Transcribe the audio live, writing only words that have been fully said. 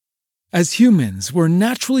As humans, we're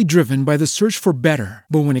naturally driven by the search for better.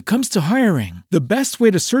 But when it comes to hiring, the best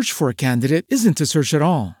way to search for a candidate isn't to search at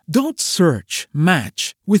all. Don't search,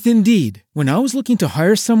 match with Indeed. When I was looking to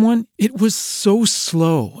hire someone, it was so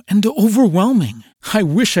slow and overwhelming. I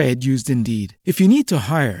wish I had used Indeed. If you need to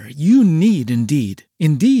hire, you need Indeed.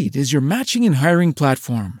 Indeed is your matching and hiring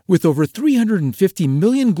platform with over 350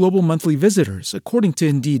 million global monthly visitors, according to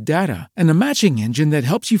Indeed data, and a matching engine that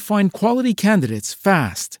helps you find quality candidates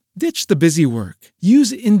fast. Ditch the busy work.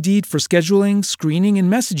 Use Indeed for scheduling, screening,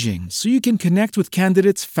 and messaging so you can connect with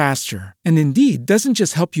candidates faster. And Indeed doesn't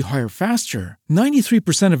just help you hire faster.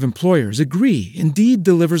 93% of employers agree Indeed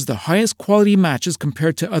delivers the highest quality matches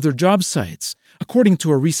compared to other job sites, according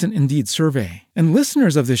to a recent Indeed survey. And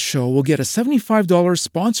listeners of this show will get a $75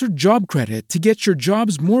 sponsored job credit to get your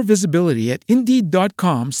jobs more visibility at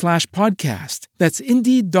Indeed.com/podcast. That's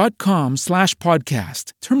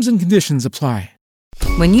Indeed.com/podcast. Terms and conditions apply.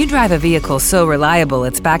 When you drive a vehicle so reliable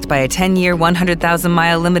it's backed by a 10-year,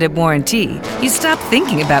 100,000-mile limited warranty, you stop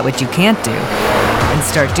thinking about what you can't do and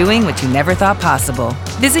start doing what you never thought possible.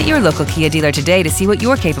 Visit your local Kia dealer today to see what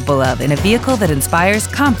you're capable of in a vehicle that inspires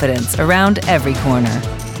confidence around every corner.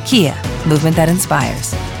 Kia, movement that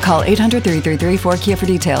inspires. Call 800-333-4KIA for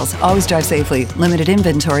details. Always drive safely. Limited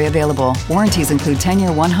inventory available. Warranties include 10-year,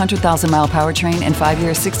 100,000-mile powertrain and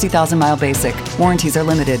 5-year, 60,000-mile basic. Warranties are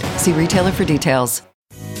limited. See retailer for details.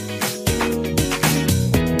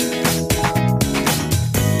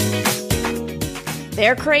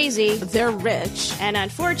 They're crazy. They're rich. And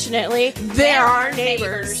unfortunately, they're our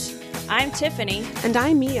neighbors. I'm Tiffany. And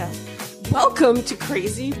I'm Mia. Welcome to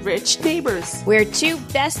Crazy Rich Neighbors. We're two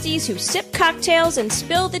besties who sip cocktails and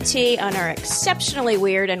spill the tea on our exceptionally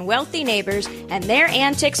weird and wealthy neighbors and their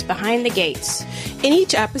antics behind the gates. In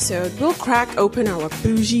each episode, we'll crack open our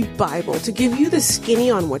bougie Bible to give you the skinny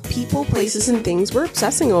on what people, places, and things we're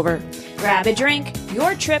obsessing over. Grab a drink.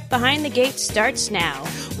 Your trip behind the gates starts now.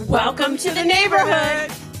 Welcome to the neighborhood.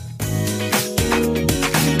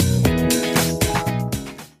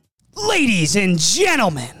 Ladies and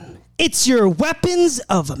gentlemen, it's your weapons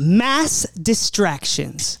of mass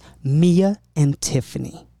distractions, Mia and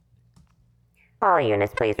Tiffany. All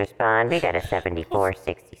units, please respond. We got a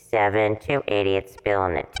 7467. Two idiots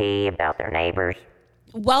spilling the tea about their neighbors.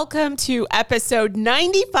 Welcome to episode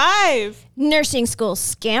 95. Nursing school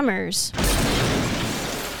scammers.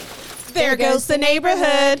 There goes the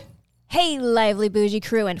neighborhood. Hey, lively bougie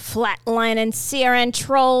crew and flatline and CRN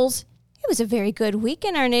trolls. It was a very good week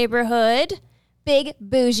in our neighborhood. Big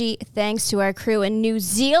bougie thanks to our crew in New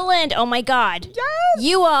Zealand. Oh my God. Yes.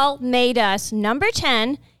 You all made us number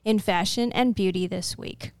 10 in fashion and beauty this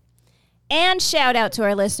week. And shout out to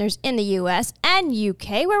our listeners in the US and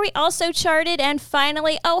UK where we also charted. And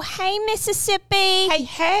finally, oh, hey, Mississippi.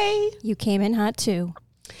 Hey. You came in hot too.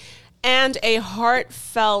 And a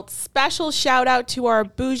heartfelt special shout out to our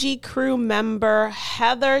bougie crew member,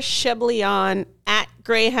 Heather Shiblion at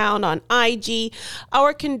Greyhound on IG.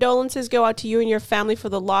 Our condolences go out to you and your family for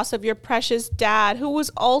the loss of your precious dad, who was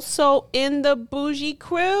also in the bougie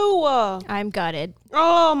crew. I'm gutted.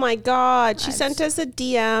 Oh my God. She sent us a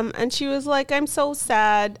DM and she was like, I'm so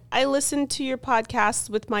sad. I listened to your podcasts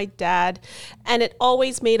with my dad and it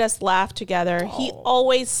always made us laugh together. He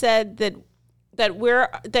always said that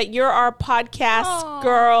you're our podcast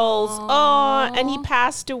girls. Oh, and he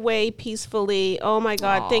passed away peacefully. Oh my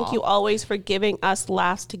God. Thank you always for giving us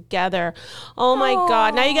laughs together. Oh my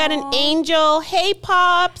God. Now you got an angel. Hey,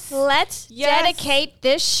 Pops. Let's dedicate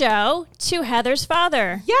this show to Heather's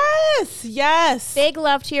father. Yes. Big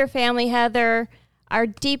love to your family, Heather. Our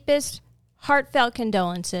deepest, heartfelt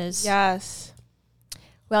condolences. Yes.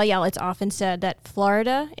 Well, y'all, it's often said that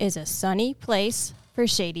Florida is a sunny place for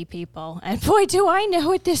shady people. And boy, do I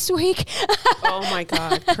know it this week. Oh my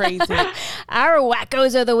God, crazy. Our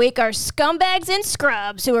wackos of the week are scumbags and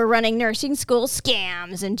scrubs who are running nursing school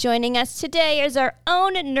scams. And joining us today is our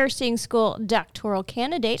own nursing school doctoral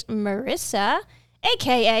candidate, Marissa,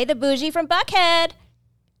 a.k.a. the bougie from Buckhead.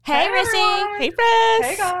 Hey, Rissy. Hey, Riss.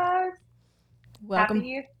 Hey, guys. Welcome.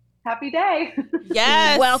 Happy day.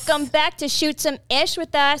 Yes. Welcome back to Shoot Some Ish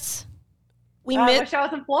with us. I wish I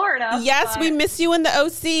was in Florida. Yes, we miss you in the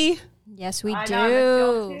OC. Yes, we I do. know, I miss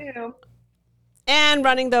y'all too. And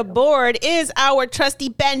running the board is our trusty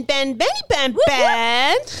Ben.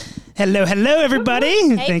 Hello,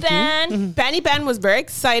 everybody. Hey, Thank Ben. you. Ben was very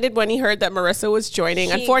excited when he heard that Marissa was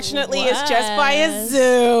joining. He Unfortunately, it's just via was.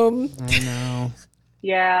 Zoom. I know.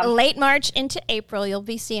 Yeah. Late March into April, you'll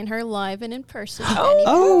be seeing her live and in person.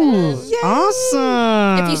 Oh,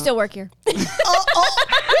 awesome. If you still work here. Which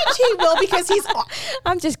he will because he's...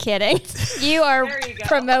 I'm just kidding. You are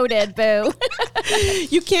promoted, boo.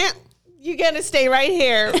 You can't You're going to stay right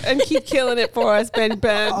here and keep killing it for us, Ben.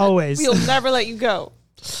 Always. We'll never let you go.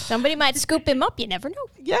 Somebody might scoop him up. You never know.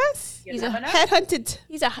 Yes. You He's a never know. headhunted.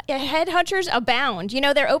 He's a headhunters abound. You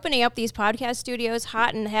know, they're opening up these podcast studios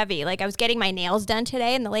hot and heavy. Like, I was getting my nails done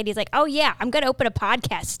today, and the lady's like, oh, yeah, I'm going to open a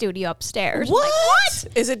podcast studio upstairs. I'm What? like,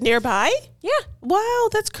 what? Is it nearby? Yeah, Wow,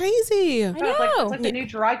 that's crazy. I It's know. like the new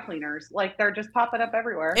dry cleaners. Like they're just popping up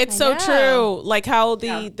everywhere. It's I so know. true. Like how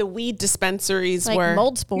Yeah. the weed dispensaries like were.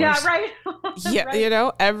 mold spores. yeah, right. Yeah, Right. you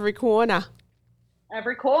know, every corner.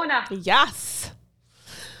 Every corner. Yes.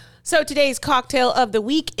 So today's cocktail of the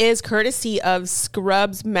week is courtesy of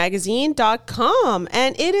scrubsmagazine.com,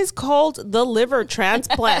 and it is called the liver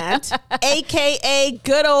transplant, aka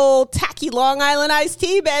good old tacky Long Island iced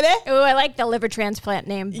tea, baby. Ooh, I like the liver transplant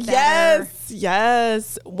name better.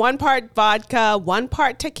 Yes. 1 part vodka, 1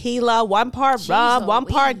 part tequila, 1 part rum, 1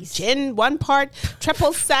 part Louise. gin, 1 part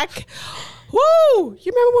triple sec. Woo!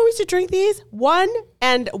 You remember when we used to drink these? 1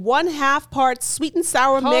 1/2 parts sweet and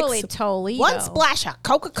sour Holy mix. Toledo. 1 splash of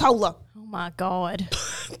Coca-Cola. Oh, my God.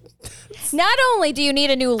 Not only do you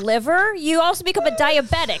need a new liver, you also become a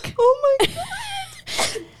diabetic. Oh my God.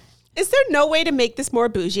 Is there no way to make this more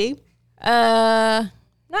bougie? Not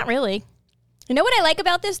really. You know what I like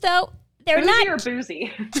about this, though? They're Bougie not. or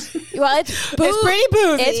boozy? Well, it's It's pretty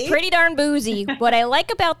boozy. It's pretty darn boozy. What I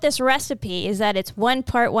like about this recipe is that it's 1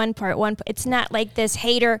 part. It's not like this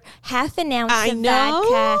hater half an ounce I of know.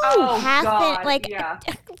 vodka, Oh, half God, like yeah.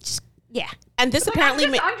 yeah. And this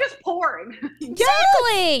apparently I'm just pouring.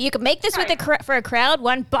 Exactly. You can make this with for a crowd.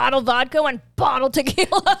 1 bottle vodka, 1 bottle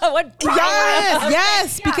tequila, 1 bottle.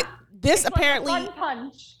 Yes. Yeah. Because this It's apparently like a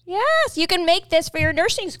fun punch. Yes, you can make this for your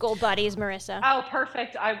nursing school buddies, Marissa. Oh,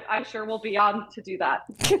 perfect. I sure will be on to do that.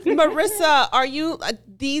 Marissa, are you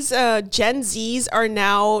these Gen Zs are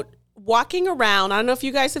now walking around. I don't know if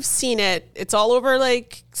you guys have seen it. It's all over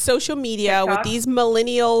like social media TikTok. with these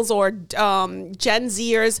millennials or Gen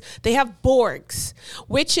Zers. They have Borgs,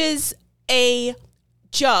 which is a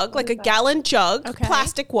jug, like a gallon jug, Okay.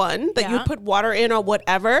 plastic one that you Yeah. put water in or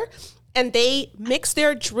whatever. And they mix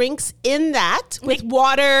their drinks in that with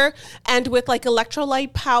water and with like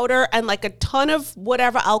electrolyte powder and like a ton of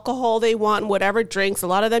whatever alcohol they want, whatever drinks. A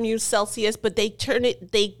lot of them use Celsius, but they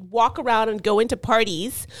walk around and go into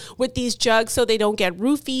parties with these jugs so they don't get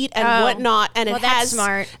roofied and Oh. whatnot. And Well, it that's has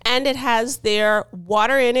smart. And it has their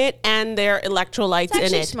water in it and their electrolytes It's in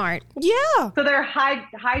actually it. smart. Yeah. So they're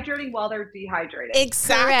hydrating while they're dehydrated.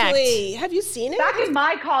 Exactly. Have you seen it? Back in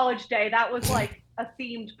my college day, that was like a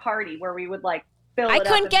themed party where we would like fill I it up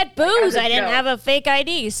couldn't and, get like, as booze. a I didn't joke. have a fake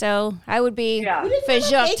ID, so I would be Yeah.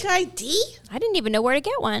 fajuked. Fake ID? I didn't even know where to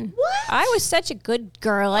get one. What? I was such a good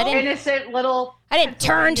girl. I didn't Innocent little.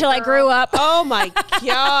 turn till I grew up. Oh my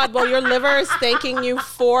God. Well, your liver is thanking you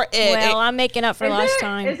for it. Well, I'm making up for Is lost it?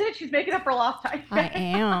 time. Is it? She's making up for lost time. I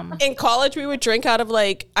am. In college, we would drink out of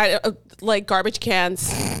like garbage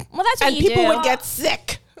cans, Well, that's what and you people do. would get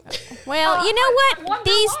sick. Well, you know I what? wonder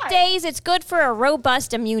These why. days, it's good for a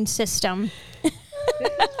robust immune system. This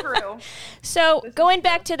is true. So, going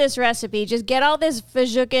back to this recipe, just get all this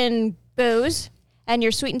Vajukin booze and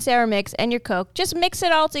your sweet and sour mix and your Coke. Just mix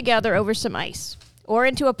it all together over some ice or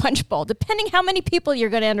into a punch bowl, depending how many people you're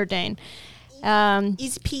going to entertain.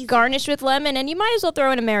 Easy peasy. Garnish with lemon, and you might as well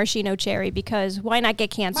throw in a maraschino cherry because why not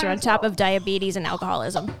get cancer Might on as top well. of diabetes and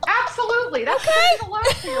alcoholism? Absolutely. That's okay. Alone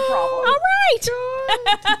for your problem. All right.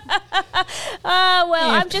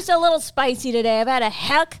 Well, I'm just a little spicy today. I've had a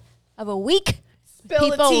heck of a week.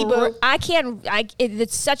 Spill the tea, boo.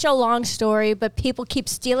 It's such a long story, but people keep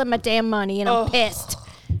stealing my damn money, and I'm pissed.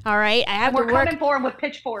 All right, I have We're to work coming for him with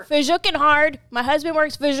pitchforks. Vajukin hard. My husband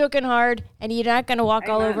works Vajukin hard, and you're not going to walk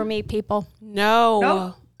all Amen. over me, people. No.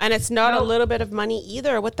 Nope. And it's not a Nope. little bit of money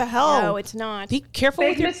either. What the hell? No, it's not. Be careful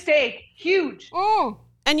with Big your. mistake. Huge.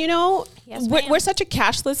 And you know, Yes, we're ma'am. such a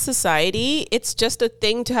cashless society. It's just a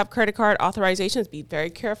thing to have credit card authorizations. Be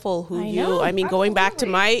very careful who I know. going back to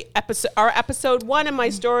my episode 1 and my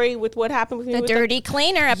story with what happened with me. The with Dirty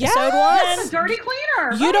Cleaner, episode Yes. The 1. dirty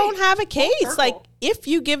cleaner. You right. don't have a case. circle. Like if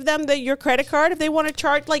you give them your credit card, if they want to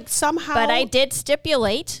charge like somehow. But I did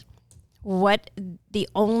stipulate what the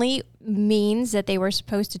only means that they were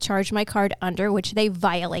supposed to charge my card under, which they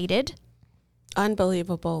violated.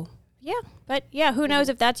 Unbelievable. Yeah, but yeah, who knows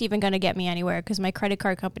if that's even going to get me anywhere? Because my credit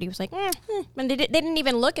card company was like, and they didn't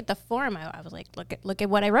even look at the form. I was like, look at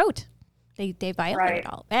what I wrote. They violated Right. it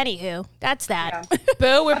all. Anywho, that's that. Yeah.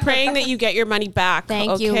 Boo, we're praying that you get your money back.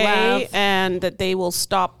 Thank you, okay? love. And that they will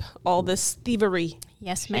stop all this thievery.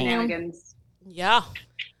 Yes, ma'am. Shenanigans. Yeah.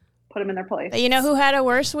 Put them in their place. But you know who had a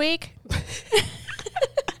worse week?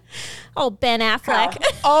 Oh, Ben Affleck.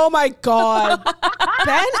 Oh my God.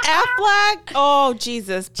 Ben Affleck. Oh,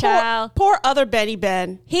 Jesus. Child. Poor other Benny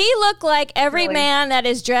Ben. He looked like every Really? man that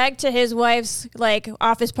is dragged to his wife's like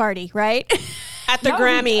office party, right? At the No, he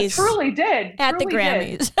Grammys. truly did. At the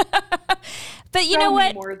Truly did. Grammys. But you So know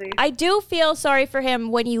what? meme-worthy. I do feel sorry for him.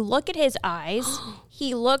 When you look at his eyes,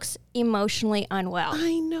 he looks emotionally unwell.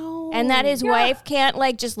 I know. And that his wife can't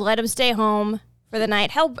like just let him stay home for the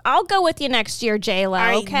night. Hell, I'll go with you next year, J-Lo,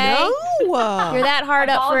 okay? I know. You're that hard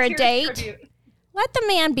up for a Volunteer date. tribute. Let the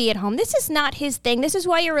man be at home. This is not his thing. This is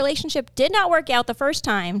why your relationship did not work out the first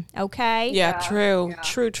time, okay? Yeah, true.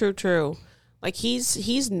 True. Like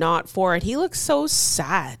he's not for it. He looks so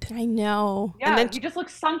sad. I know. Yeah, then- he just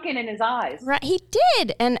looks sunken in his eyes. Right, he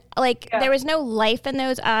did. And like Yeah. there was no life in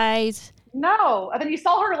those eyes. No. And then you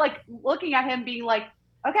saw her like looking at him being like,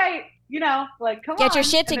 okay, like, come on. Get your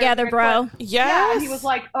shit And then together, it's bro. like- Yes. Yeah, and he was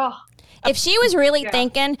like, oh. If she was really Yeah.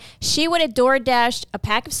 thinking, she would have door dashed a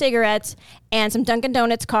pack of cigarettes and some Dunkin'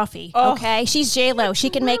 Donuts coffee. Oh. Okay, she's J-Lo.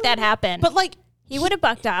 She can make that happen. But like he would have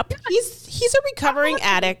bucked up. he's a recovering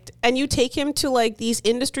addict, and you take him to like these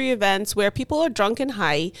industry events where people are drunk and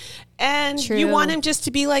high, and you True. want him just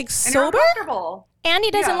to be like And you're sober. uncomfortable. And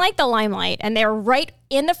he doesn't Yeah. like the limelight, and they're right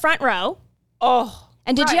in the front row. Oh,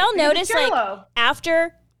 And did Right, y'all because notice, it's like, J-Lo.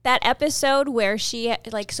 after that episode where she,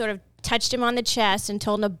 like, sort of touched him on the chest and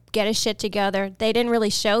told him to get his shit together, they didn't really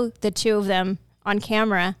show the two of them on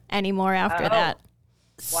camera anymore after Oh. that.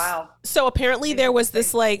 Wow. so apparently there was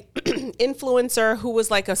this like influencer who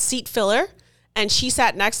was like a seat filler, and she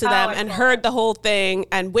sat next to them I and saw heard that. the whole thing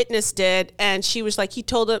and witnessed it, and she was like,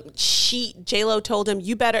 J-Lo told him,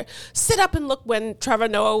 you better sit up and look when Trevor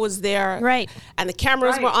Noah was there, Right. and the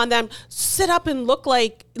cameras Right. were on them. Sit up and look more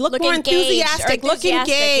engaged or enthusiastic, look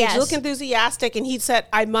enthusiastic, engaged, yes. look enthusiastic. And he said,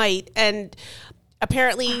 I might. And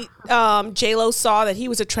apparently J-Lo saw that he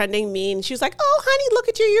was a trending meme. She was like, oh honey, look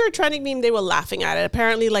at you, you're a trending meme. They were laughing at it.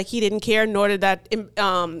 Apparently like he didn't care, nor did that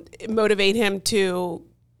motivate him to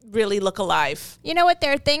really look alive. You know what?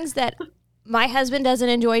 There are things that my husband doesn't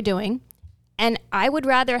enjoy doing. And I would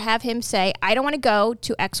rather have him say, I don't want to go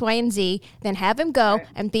to X, Y, and Z than have him go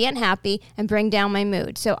and be unhappy and bring down my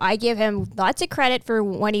mood. So I give him lots of credit for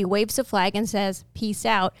when he waves the flag and says, peace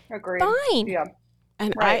out. Agreed. Fine. Yeah.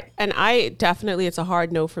 And Right. I definitely, it's a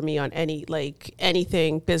hard no for me on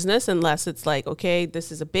anything business, unless it's like, okay,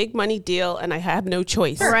 this is a big money deal and I have no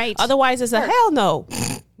choice. Right. Otherwise it's a hell no.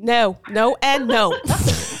 No, and no.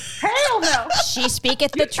 Hell no. She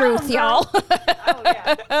speaketh the truth, y'all. Oh,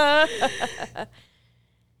 yeah.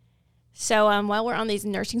 So while we're on these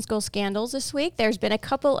nursing school scandals this week, there's been a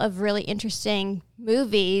couple of really interesting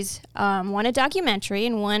movies, one a documentary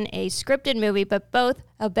and one a scripted movie, but both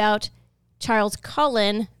about Charles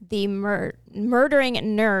Cullen, the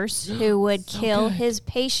murdering nurse who would kill his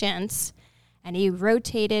patients. And he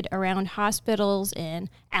rotated around hospitals in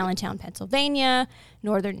Allentown, Pennsylvania,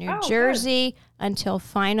 northern New Jersey, until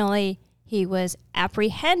finally he was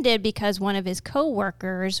apprehended because one of his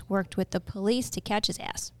co-workers worked with the police to catch his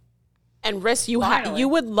ass. And Riss, Finally. you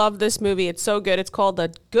would love this movie. It's so good. It's called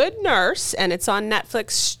The Good Nurse, and it's on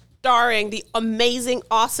Netflix, starring the amazing,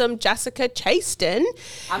 awesome Jessica Chastain.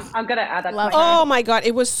 I'm going to add that to my Love list. Oh my God,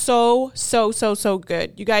 it was so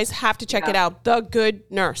good. You guys have to check it out. The Good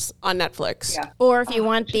Nurse on Netflix. Yeah. Or if you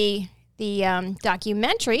want the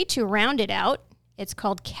documentary to round it out, it's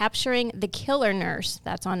called Capturing the Killer Nurse.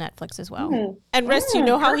 That's on Netflix as well. And Riss, you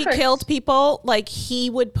know how he perfect. killed people? Like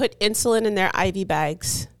he would put insulin in their IV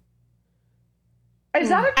bags. Is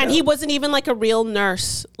that a And he wasn't even like a real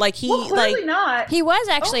nurse. Like he Well, clearly like not. He was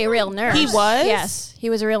actually a real nurse. He was? Yes, he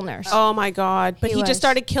was a real nurse. oh my God. But He he was. just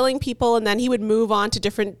started killing people, and then he would move on to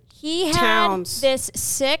different He had towns. this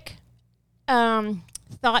sick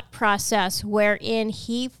thought process wherein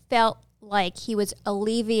he felt like he was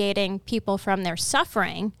alleviating people from their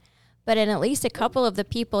suffering. But in at least a couple of the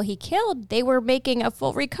people he killed, they were making a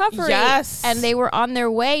full recovery. Yes. And they were on their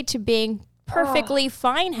way to being perfectly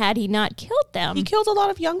fine had he not killed them. He killed a lot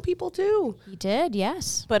of young people too. He did,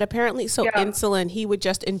 yes. But apparently, so Yeah. insulin, he would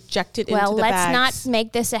just inject it Well, into the let's bags. not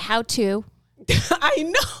make this a how-to. I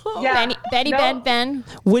know. Yeah. Betty, No. Ben.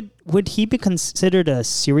 Would he be considered a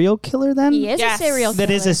serial killer then? He is Yes. a serial killer.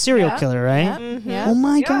 That is a serial killer, right? Yeah. Oh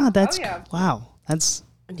my Yeah. God, that's Oh, yeah. wow. That's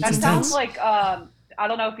That sounds like, I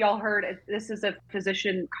don't know if y'all heard, this is a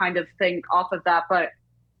physician kind of thing off of that, but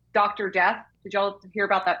Dr. Death, did y'all hear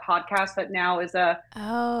about that podcast that now is a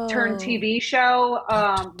Oh. turned TV show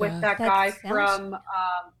with that That guy sounds- from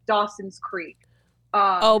Dawson's Creek?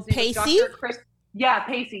 Oh, his name was Pacey? Dr.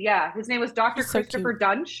 Pacey, yeah. His name was Dr. He's so Christopher cute.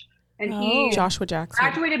 Dunch, and Oh. he Joshua Jackson.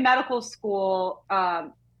 graduated medical school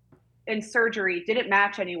in surgery, didn't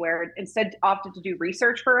match anywhere, instead opted to do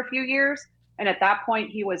research for a few years. And at that point,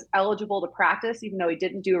 he was eligible to practice, even though he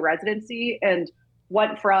didn't do a residency, and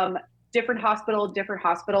went from different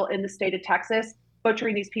hospital in the state of Texas,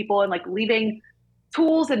 butchering these people and like leaving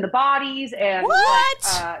tools in the bodies and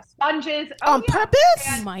like, sponges on purpose.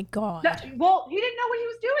 Oh my God. Well, he didn't know what he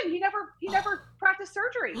was doing. He never practiced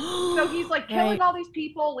surgery. So he's like killing all these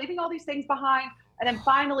people, leaving all these things behind. And then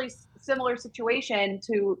finally, similar situation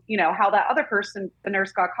to, you know, how that other person, the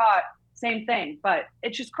nurse, got caught. Same thing. But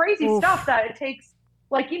it's just crazy stuff that it takes,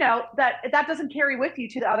 like, you know, that doesn't carry with you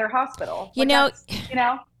to the other hospital. You like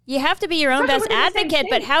know, you have to be your own best advocate,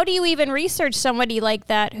 but how do you even research somebody like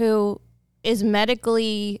that who is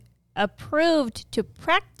medically approved to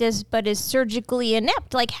practice but is surgically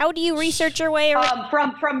inept? Like, how do you research your way around?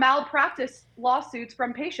 From malpractice lawsuits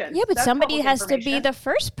from patients. Yeah, but somebody has to be the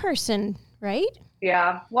first person, right?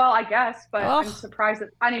 Yeah, well, I guess, but I'm surprised that,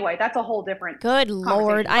 anyway, that's a whole different Good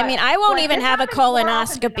Lord. I mean, I won't even have a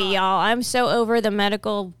colonoscopy, y'all. I'm so over the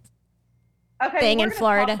medical thing in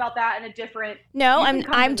Florida. Talk about that in a different... No,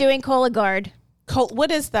 I'm doing Cologuard.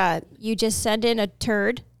 What is that? You just send in a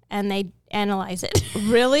turd and they analyze it.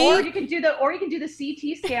 Really? Or you can do the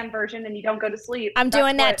CT scan version and you don't go to sleep. I'm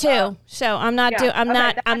doing that too. So I'm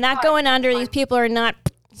not going under. These people are not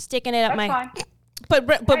sticking it up my... Fine. But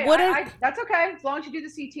that's okay. As long as you do the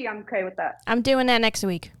CT, I'm okay with that. I'm doing that next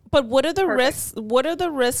week. But what are the risks? What are the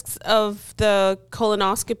risks of the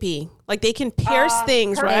colonoscopy? Like they can pierce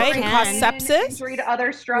things, right? And cause sepsis. Injury to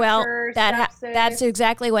other structures. Well, that's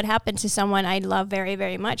exactly what happened to someone I love very,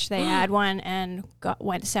 very much. They had one and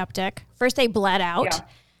went septic. First, they bled out. Yeah.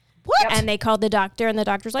 What? And they called the doctor, and the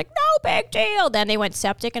doctor's like, "No big deal." Then they went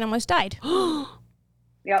septic and almost died.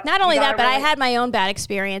 Yep. Not only that, but I had my own bad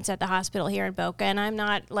experience at the hospital here in Boca, and I'm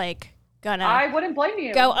not like gonna. I wouldn't blame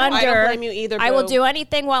you. Go under. I don't blame you either. I will do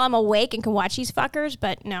anything while I'm awake and can watch these fuckers,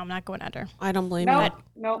 but no, I'm not going under. I don't blame you.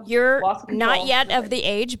 No, you're not yet of the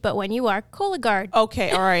age, but when you are, Cologuard.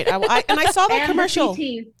 Okay, all right. And I saw that commercial.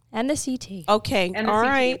 And the CT. Okay, all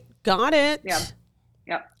right, got it.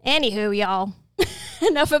 Yeah. Anywho, y'all.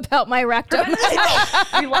 Enough about my rectum.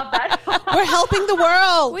 We love that. We're helping the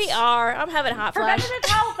world. We are. I'm having hot flash. Preventative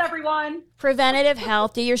health, everyone. Preventative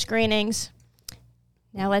health. Do your screenings.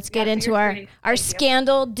 Now let's get into our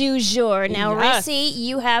scandal du jour. Now, Rissy,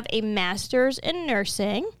 you have a master's in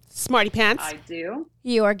nursing. Smarty pants. I do.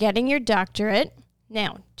 You are getting your doctorate.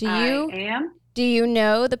 Now, I am. Do you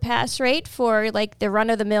know the pass rate for like the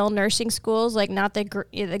run-of-the-mill nursing schools, like not the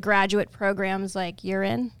graduate programs like you're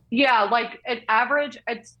in? Yeah, like an average,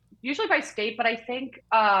 it's usually by state, but I think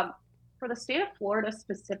for the state of Florida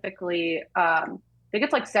specifically, I think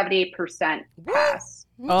it's like 78% pass.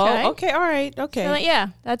 Okay. Oh, okay, all right, okay. So, yeah,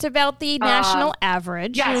 that's about the national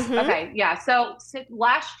average. Yes, okay, yeah. So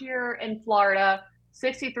last year in Florida,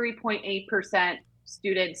 63.8%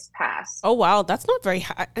 students pass. Oh, wow, that's not very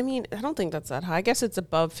high. I mean, I don't think that's that high. I guess it's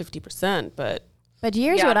above 50%, but... But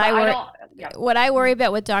here's what I worry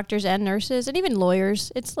about with doctors and nurses and even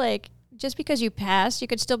lawyers. It's like, just because you passed, you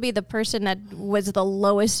could still be the person that was the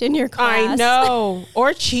lowest in your class. I know.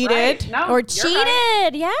 Or cheated. Right. No, or cheated,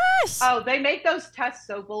 right. Yes. Oh, they make those tests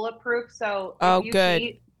so bulletproof. So if you good.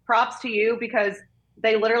 Cheat, props to you, because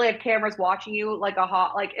they literally have cameras watching you like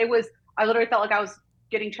I literally felt like I was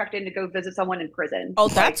getting checked in to go visit someone in prison. Oh,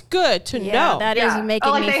 that's good to know. That is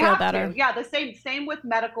making me feel better. Yeah, the same with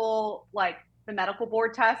medical, like the medical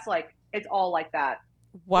board tests, like it's all like that.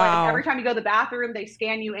 Wow. Like, every time you go to the bathroom, they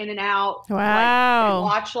scan you in and out. Wow.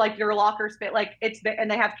 Like, watch like your locker spit, like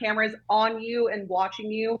and they have cameras on you and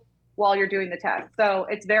watching you while you're doing the test. So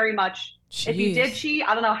it's very much, if you did cheat,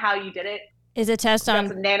 I don't know how you did it. Is it test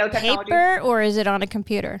on paper or is it on a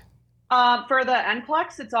computer? For the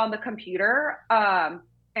NCLEX, it's on the computer,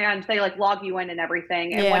 and they like log you in and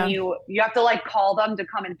everything. And when you have to like call them to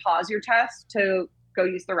come and pause your test to go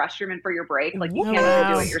use the restroom and for your break. Like you can't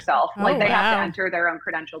even do it yourself. Like they have to enter their own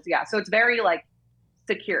credentials. Yeah. So it's very like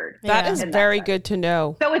secured. That is very good to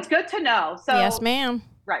know. So it's good to know. So yes, ma'am.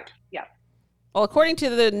 Right. Yeah. Well, according to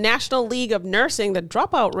the National League of Nursing, the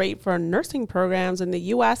dropout rate for nursing programs in the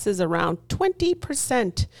U.S. is around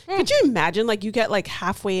 20%. Could you imagine, like, you get like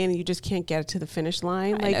halfway in and you just can't get to the finish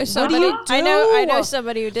line? Like, what do you do? I know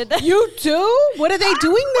somebody who did that. You do? What are they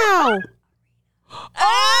doing now?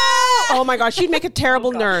 Oh my gosh, she'd make a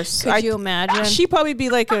terrible nurse. Could you imagine? She'd probably be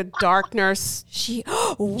like a dark nurse. She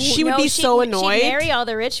would be so annoyed. She'd marry all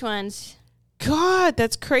the rich ones. God,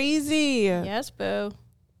 that's crazy. Yes, boo.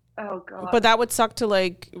 Oh god. But that would suck to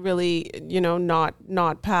like really,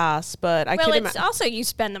 not pass. But I could it's also you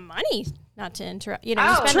spend the money, not to interrupt. You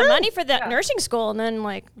spend the money for that nursing school and then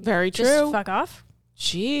like very just true. fuck off.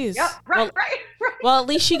 Jeez. Yep, right. Well, at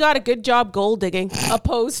least she got a good job gold digging,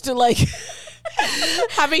 opposed to like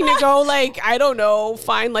having to go like, I don't know,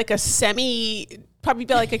 find like probably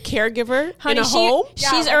be like a caregiver Honey, in a home.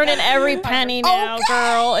 She's earning every penny now,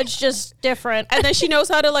 girl. It's just different. And then she knows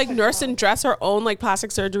how to like nurse and dress her own like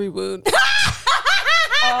plastic surgery wound.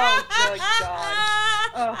 Oh, good God.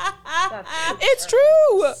 Oh, It's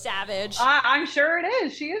true. Savage. I'm sure it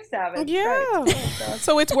is. She is savage. Yeah. Right.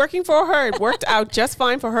 So it's working for her. It worked out just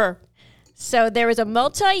fine for her. So there was a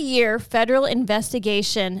multi-year federal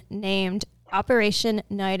investigation named Operation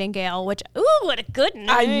Nightingale, which, ooh, what a good name.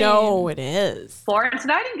 I know it is. Florence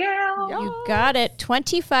Nightingale. You got it.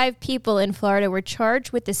 25 people in Florida were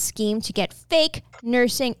charged with the scheme to get fake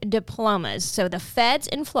nursing diplomas. So the feds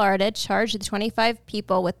in Florida charged the 25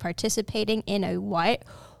 people with participating in a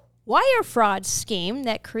wire fraud scheme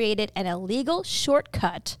that created an illegal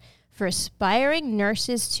shortcut for aspiring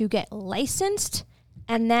nurses to get licensed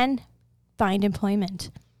and then find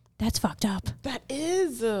employment. That's fucked up. That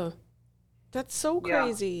is. That's so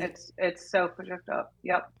crazy. Yeah, it's so project up.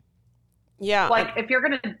 Yep. Yeah. Like if you're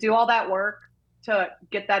gonna do all that work to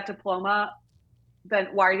get that diploma, then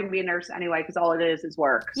why are you gonna be a nurse anyway? Because all it is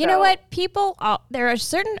work. You know what? People, there are a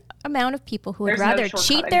certain amount of people who would There's no rather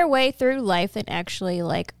cheat shortcutting. their way through life than actually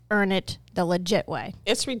like earn it the legit way.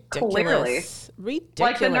 It's ridiculous. Clearly. Ridiculous.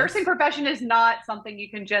 Like the nursing profession is not something you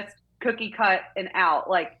can just cookie cut and out.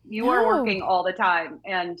 Like you are No. working all the time,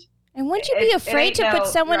 and wouldn't you be It afraid ain't to put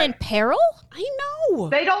someone in right. peril? I know.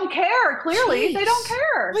 they don't care. Clearly, they don't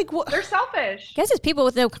care. Like what? They're selfish. I guess it's people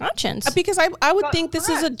with no conscience. Because I would But- think this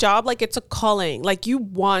is a correct. job, like it's a calling. Like you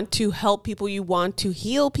want to help people, you want to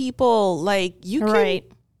heal people. Like you can. Right.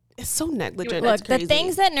 It's so negligent. Look, it's crazy. the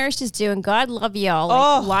things that nurses do, and God love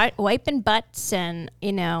y'all, like wiping butts and,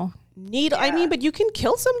 I mean, but you can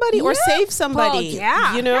kill somebody or Yeah. save somebody. Well,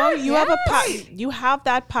 yeah. You know, Yes, you have you have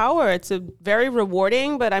that power. It's a very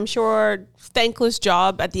rewarding, but I'm sure thankless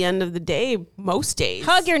job at the end of the day, most days.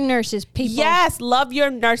 hug your nurses, people. Yes, love your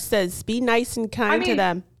nurses. Be nice and kind to mean,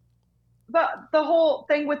 them. The whole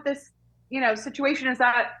thing with this, situation is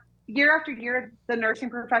that year after year, the nursing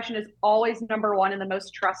profession is always number one and the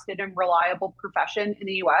most trusted and reliable profession in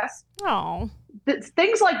the U.S. Oh.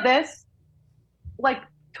 Things like this, like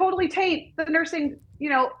totally taint the nursing,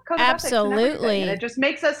 code of ethics and everything. Absolutely. And it just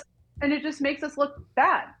makes us look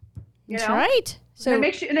bad. That's right. So And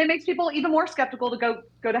it makes people even more skeptical to go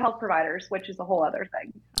to health providers, which is a whole other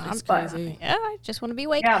thing. That's But- crazy. yeah, I just want to be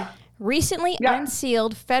awake. Yeah. Recently Yeah.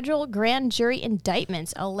 unsealed federal grand jury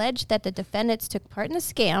indictments allege that the defendants took part in a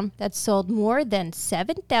scam that sold more than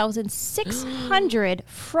 7,600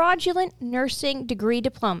 fraudulent nursing degree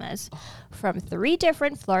diplomas from 3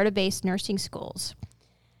 different Florida-based nursing schools.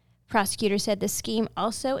 Prosecutors said the scheme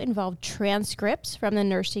also involved transcripts from the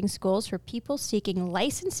nursing schools for people seeking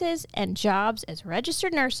licenses and jobs as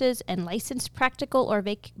registered nurses and licensed practical or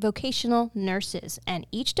vocational nurses. And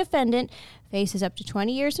each defendant faces up to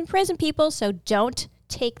 20 years in prison, people, so don't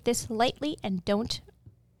take this lightly and don't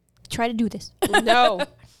try to do this. No.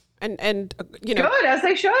 And Good, as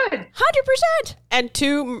they should. 100%. And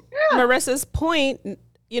to Marissa's point,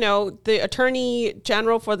 the Attorney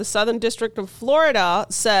General for the Southern District of Florida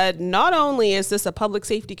said not only is this a public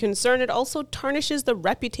safety concern, it also tarnishes the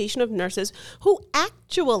reputation of nurses who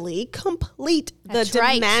actually complete That's the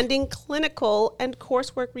right. demanding clinical and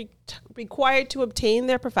coursework required to obtain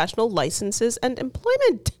their professional licenses and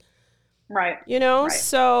employment. Right. Right.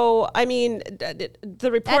 So, I mean, the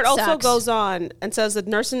report That also sucks. goes on and says that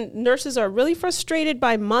nurses are really frustrated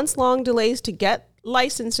by months-long delays to get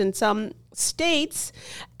licensed in some states,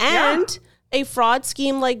 and a fraud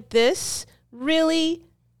scheme like this really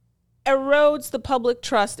erodes the public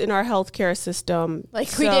trust in our healthcare system. Like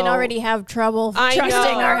we didn't So, already have trouble I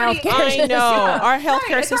trusting know. our healthcare I system. know. Our Right,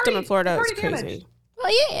 healthcare it's system in already- Florida it's is already crazy. damaged.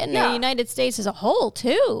 Well, yeah, in the United States as a whole,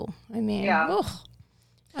 too. I mean, Yeah.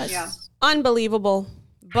 that's- Yeah. Unbelievable.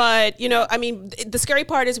 But, the scary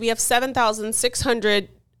part is we have 7,600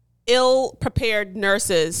 ill-prepared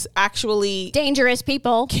nurses actually dangerous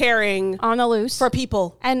people caring on the loose. for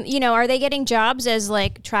people. And, are they getting jobs as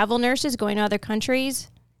like travel nurses going to other countries?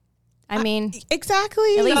 I mean,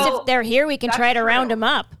 Exactly. at least So, if they're here, we can that's try to round true. them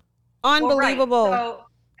up. Unbelievable. Well, right. So,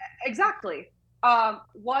 exactly.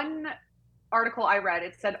 One article I read,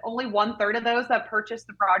 it said only 1/3 of those that purchased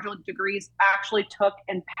the fraudulent degrees actually took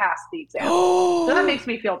and passed the exam. So that makes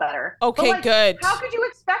me feel better. Okay, But, good. How could you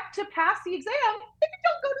expect to pass the exam if you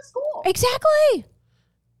don't go to school? Exactly.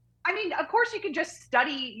 I mean, of course you can just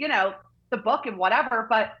study, the book and whatever,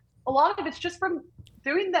 but a lot of it's just from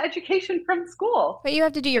doing the education from school. But you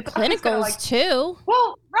have to do your clinicals too.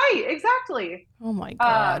 Well, right, exactly. Oh my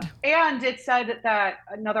God. And it said that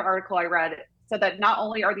another article I read said that not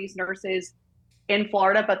only are these nurses in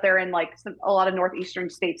Florida, but they're in like a lot of northeastern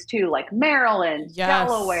states too, like Maryland,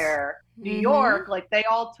 Delaware, New York. Like they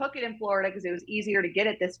all took it in Florida because it was easier to get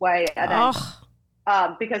it this way. And then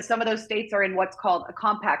because some of those states are in what's called a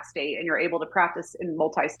compact state, and you're able to practice in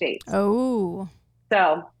multi-states. Oh.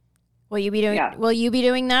 So will you be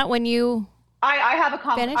doing that when you I have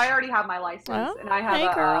a finish? I already have my license, and I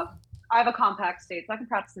have a compact state, so I can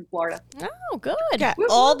practice in Florida. Oh, good. Got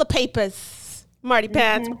all the papers. Marty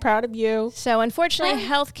Pants, we're proud of you. So unfortunately,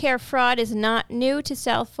 healthcare fraud is not new to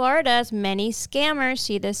South Florida, as many scammers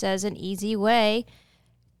see this as an easy way,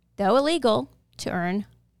 though illegal, to earn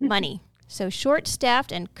money. So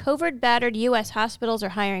short-staffed and COVID-battered U.S. hospitals are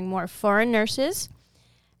hiring more foreign nurses,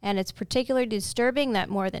 and it's particularly disturbing that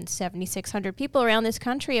more than 7,600 people around this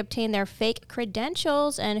country obtain their fake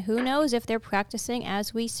credentials, and who knows if they're practicing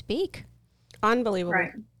as we speak. Unbelievable.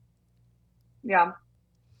 Right. Yeah.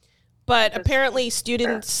 But apparently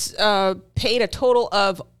students paid a total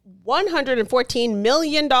of $114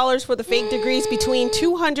 million for the fake degrees between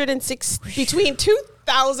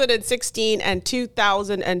 2016 and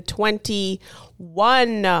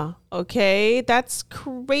 2021. Okay, that's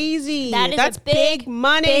crazy. That's big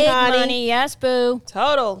money, honey. Money, yes, boo.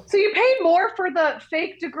 Total. So you paid more for the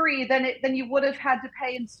fake degree than you would have had to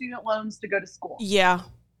pay in student loans to go to school. Yeah.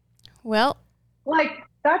 Well, like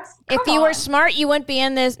that's if you were smart, you wouldn't be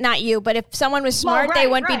in this. Not you, but if someone was smart, they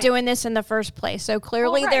wouldn't be doing this in the first place. So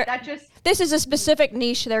clearly, this is a specific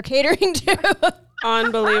niche they're catering to.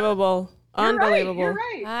 Unbelievable. Unbelievable. You're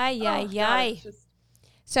right. Ay.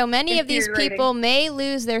 So many of these people may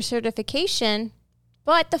lose their certification,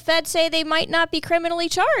 but the feds say they might not be criminally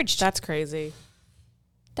charged. That's crazy.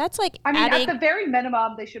 That's like at the very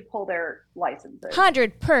minimum, they should pull their licenses.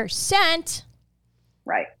 100%.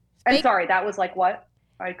 Right. And sorry, that was like what?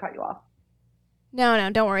 I cut you off.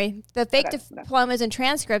 No, don't worry. The fake diplomas and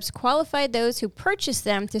transcripts qualified those who purchased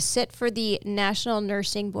them to sit for the National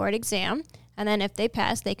Nursing Board exam. And then if they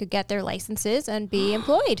pass, they could get their licenses and be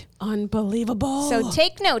employed. Unbelievable. So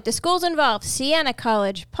take note. The schools involved: Siena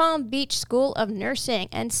College, Palm Beach School of Nursing,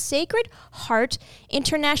 and Sacred Heart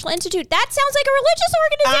International Institute. That sounds like a religious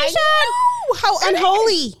organization. I know. How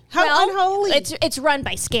unholy. Unholy. It's run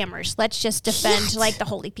by scammers. Let's just defend like the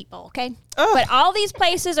holy people, okay? Ugh. But all these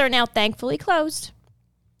places are now thankfully closed.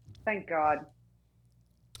 Thank God.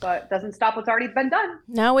 But it doesn't stop what's already been done.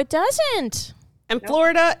 No, it doesn't. And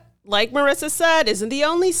Florida, like Marissa said, isn't the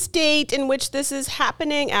only state in which this is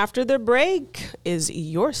happening. After the break, is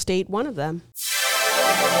your state one of them?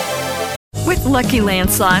 With Lucky Land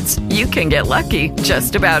Slots, you can get lucky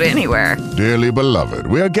just about anywhere. Dearly beloved,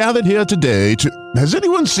 we are gathered here today to... Has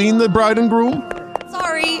anyone seen the bride and groom?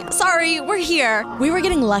 Sorry, we're here. We were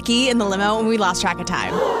getting lucky in the limo and we lost track of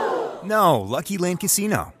time. No, Lucky Land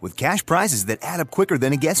Casino, with cash prizes that add up quicker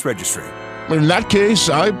than a guest registry. In that case,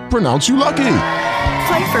 I pronounce you lucky.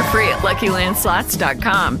 Play for free at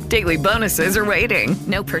LuckyLandSlots.com. Daily bonuses are waiting.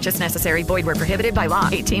 No purchase necessary. Void where prohibited by law.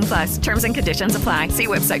 18+. Terms and conditions apply. See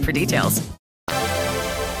website for details.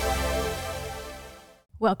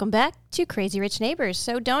 Welcome back to Crazy Rich Neighbors.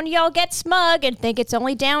 So don't y'all get smug and think it's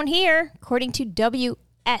only down here. According to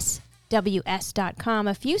WSWS.com,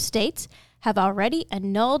 a few states have already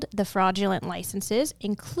annulled the fraudulent licenses,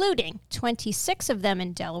 including 26 of them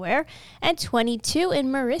in Delaware and 22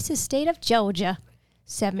 in Marissa's state of Georgia.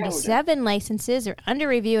 77 licenses are under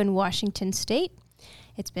review in Washington state.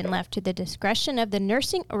 It's been left to the discretion of the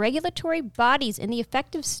nursing regulatory bodies in the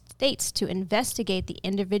affected states to investigate the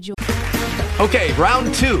individual. Okay,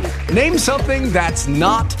 round two. Name something that's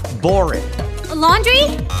not boring. A laundry?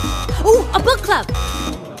 Ooh, a book club.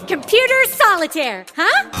 Computer solitaire,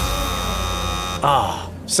 huh? Ah,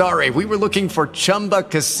 oh, sorry, we were looking for Chumba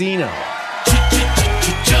Casino.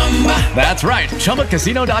 That's right,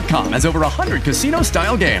 ChumbaCasino.com has over 100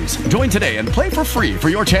 casino-style games. Join today and play for free for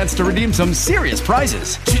your chance to redeem some serious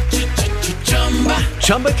prizes.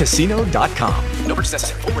 ChumbaCasino.com. No purchase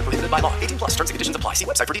necessary. Void where prohibited by law. 18+. Terms and conditions apply. See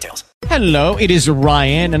website for details. Hello, it is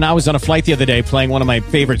Ryan, and I was on a flight the other day playing one of my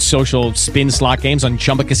favorite social spin slot games on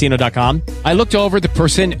ChumbaCasino.com. I looked over at the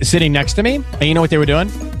person sitting next to me, and you know what they were doing?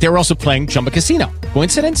 They were also playing Chumba Casino.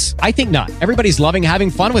 Coincidence? I think not. Everybody's loving having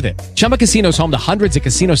fun with it. Chumba Casino is home to hundreds of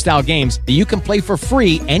casino-style games that you can play for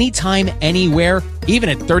free anytime, anywhere, even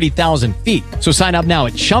at 30,000 feet. So sign up now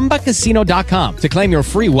at ChumbaCasino.com to claim your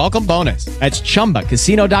free welcome bonus. That's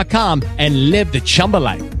ChumbaCasino.com and live the Chumba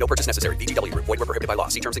life. No purchase necessary. VGW. Void where prohibited by law.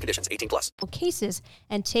 See terms and conditions. 18+. Cases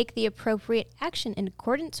and take the appropriate action in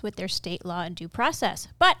accordance with their state law and due process.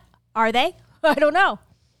 But are they? I don't know.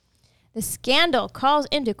 The scandal calls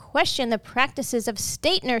into question the practices of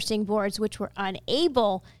state nursing boards, which were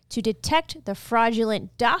unable to detect the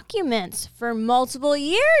fraudulent documents for multiple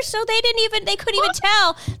years. So they couldn't even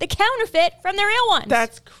tell the counterfeit from the real ones.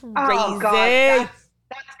 That's crazy. Oh, God,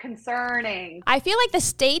 that's concerning. I feel like the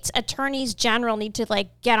state's attorneys general need to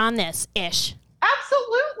get on this ish.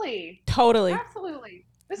 Absolutely. Totally. Absolutely.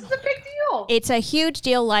 This is a big deal. It's a huge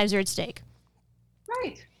deal. Lives are at stake.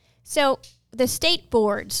 Right. So the state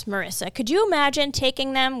boards, Marissa, could you imagine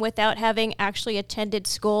taking them without having actually attended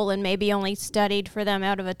school and maybe only studied for them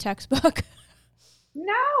out of a textbook?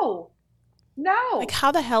 No. Like,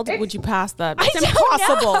 how the hell would you pass that? It's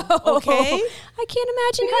impossible. Okay? I can't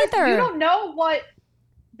imagine because either. You don't know what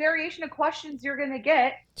variation of questions you're going to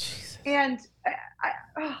get. Jesus. And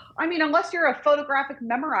I mean, unless you're a photographic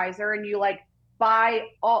memorizer and you buy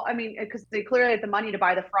all, because they clearly have the money to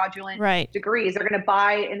buy the fraudulent degrees. They're going to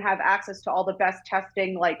buy and have access to all the best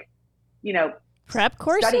testing, prep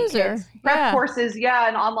courses courses,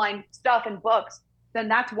 and online stuff and books. Then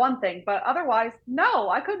that's one thing. But otherwise, no,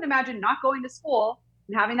 I couldn't imagine not going to school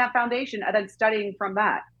and having that foundation and then studying from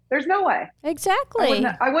that. There's no way. Exactly.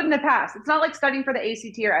 I wouldn't have passed. It's not like studying for the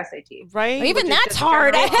ACT or SAT. Right. Or even that's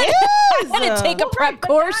hard. I had to take a prep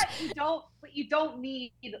course. You don't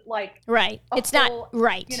need right. It's full, not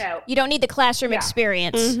right. You don't need the classroom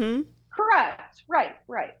experience. Mm-hmm. Correct.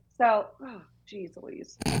 Right. So, geez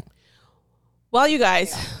Louise. Well, you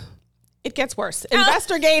guys, it gets worse.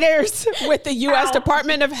 Investigators with the U.S.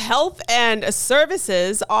 Department of Health and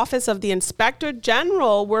Services Office of the Inspector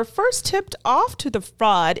General were first tipped off to the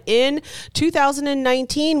fraud in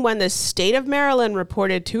 2019 when the state of Maryland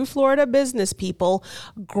reported two Florida business people,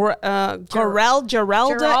 Geralda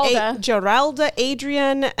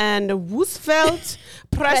Adrian and Woosfeld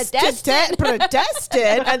Predestin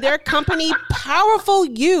and their company Powerful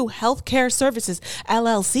You Healthcare Services,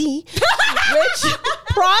 LLC, which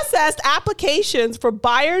processed applications for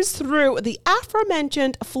buyers through the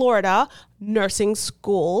aforementioned Florida nursing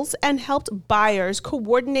schools and helped buyers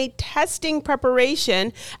coordinate testing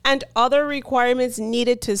preparation and other requirements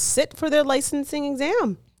needed to sit for their licensing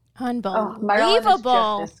exam.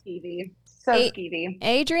 Unbelievable. So skeevy.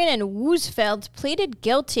 Adrian and Woosfeld pleaded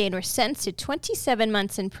guilty and were sentenced to 27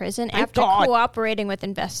 months in prison after cooperating with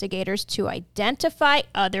investigators to identify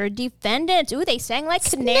other defendants. Ooh, they sang like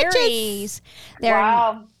canaries.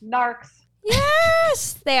 Wow, narcs.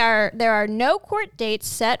 Yes, there are no court dates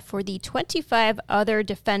set for the 25 other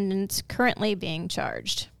defendants currently being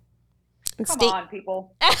charged. Come on,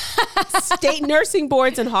 people. State nursing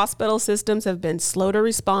boards and hospital systems have been slow to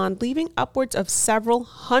respond, leaving upwards of several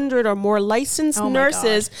hundred or more licensed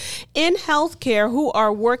nurses in healthcare who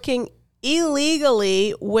are working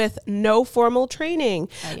illegally with no formal training.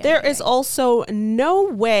 There is also no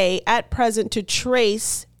way at present to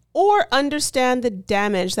trace or understand the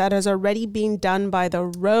damage that has already been done by the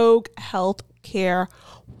rogue healthcare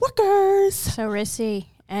workers. So, Rissy,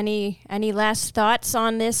 any last thoughts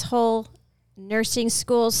on this whole nursing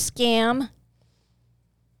school scam?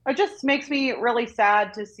 It just makes me really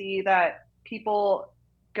sad to see that people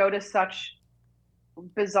go to such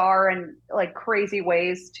bizarre and crazy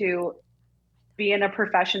ways to be in a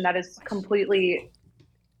profession that is completely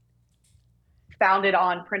founded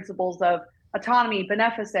on principles of autonomy,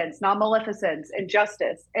 beneficence, non-maleficence, and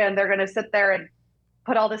justice. And they're going to sit there and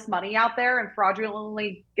put all this money out there and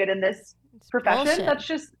fraudulently get in this profession. Bullshit. That's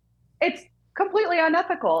just, it's completely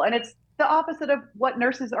unethical. And it's the opposite of what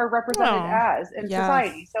nurses are represented as in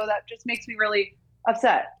society. So that just makes me really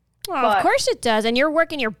upset. Well, of course it does. And you're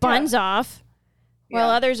working your buns off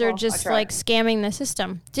while others are just scamming the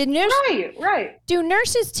system. Right. Do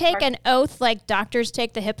nurses take an oath like doctors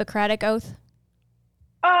take the Hippocratic Oath?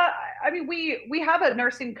 We have a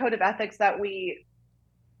nursing code of ethics that we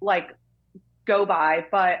go by,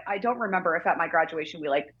 but I don't remember if at my graduation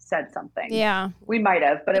we said something. Yeah. We might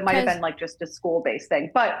have, but it might have been just a school-based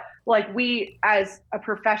thing. But we as a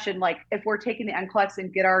profession, if we're taking the NCLEX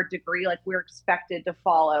and get our degree, we're expected to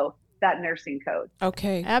follow that nursing code.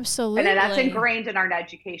 Okay. Absolutely. And that's ingrained in our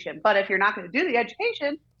education. But if you're not going to do the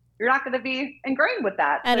education, you're not going to be ingrained with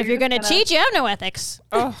that. And so if you're going to cheat, you have no ethics.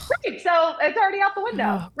 Right. So it's already out the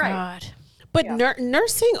window. Oh, God. But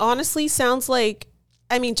nursing honestly sounds like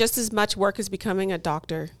I mean, just as much work as becoming a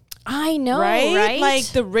doctor. I know, right? Like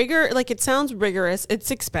the rigor, like it sounds rigorous.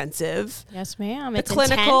 It's expensive. Yes, ma'am. The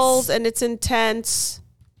clinicals and it's intense.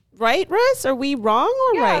 Right, Riz? Are we wrong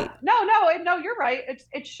or right? No, you're right.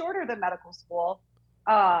 It's shorter than medical school.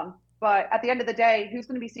 But at the end of the day, who's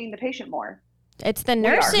going to be seeing the patient more? It's the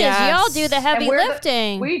nurses. Y'all do the heavy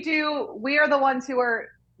lifting. We are the ones who are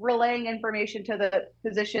relaying information to the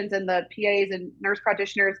physicians and the PAs and nurse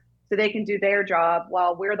practitioners so they can do their job,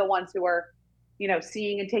 while we're the ones who are,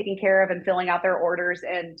 seeing and taking care of and filling out their orders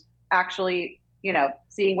and actually,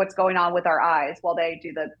 seeing what's going on with our eyes while they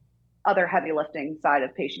do the other heavy lifting side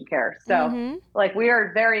of patient care. So we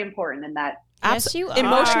are very important in that. Yes, you are.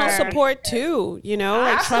 Emotional support too,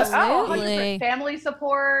 like trust. Family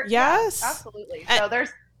support. Yes. Absolutely. So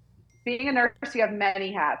being a nurse, you have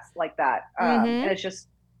many hats like that. And it's just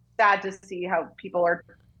sad to see how people are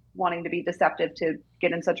wanting to be deceptive to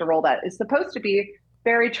get in such a role that is supposed to be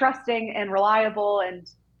very trusting and reliable. And,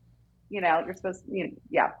 you're supposed to,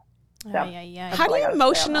 So, how do you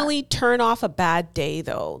emotionally turn off a bad day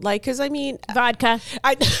though? Like, cause I mean, vodka.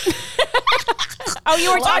 Oh, you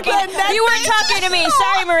weren't talking to me.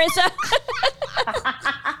 Sorry, Marissa.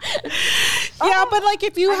 Yeah, but like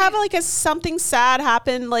if you have like something sad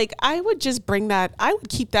happen, like I would just bring that. I would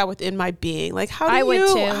keep that within my being. Like how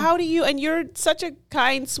do you? And you're such a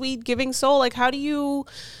kind, sweet, giving soul. Like how do you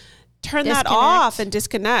turn that off and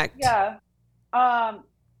disconnect? Yeah.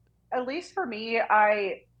 At least for me,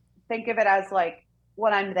 I think of it as like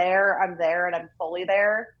when I'm there and I'm fully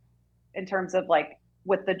there in terms of like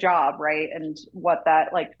with the job, right? And what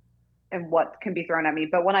that like and what can be thrown at me.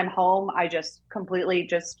 But when I'm home, I just completely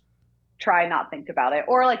just try not think about it,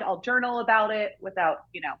 or like I'll journal about it without,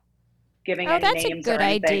 giving any names. That's a good or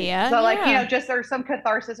anything. idea. So like, just there's some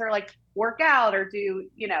catharsis, or like work out or do,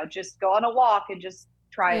 just go on a walk and just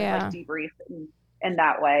try and like debrief in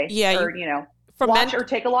that way. Yeah. Or, watch or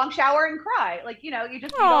take a long shower and cry. Like, you don't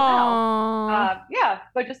know.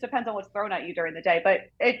 But it just depends on what's thrown at you during the day. But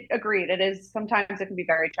agreed. Sometimes it can be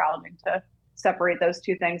very challenging to separate those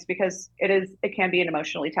two things because it can be an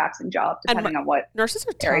emotionally taxing job depending on what nurses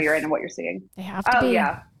are area you're in and what you're seeing. They have to be.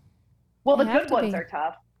 Yeah. Well, the good ones are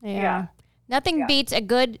tough. Yeah. Nothing beats a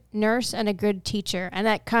good nurse and a good teacher. And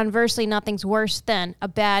that conversely, nothing's worse than a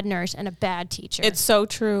bad nurse and a bad teacher. It's so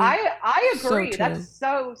true. I agree. So That's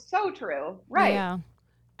so true. Right. Yeah.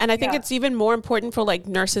 And I think it's even more important for like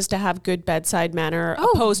nurses to have good bedside manner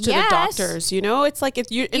opposed to the doctors. It's like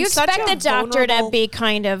you expect the doctor to be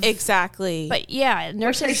kind of exactly. But yeah,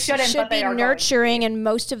 nurses should be nurturing, and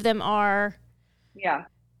most of them are. Yeah.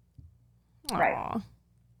 Aww. Right.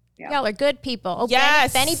 Yeah. Y'all are good people. Oh,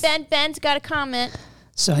 yes. Ben's got a comment.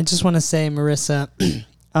 So I just want to say, Marissa,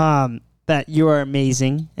 that you are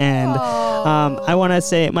amazing, and I want to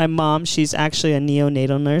say my mom. She's actually a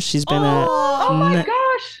neonatal nurse. She's been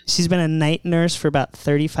she's been a night nurse for about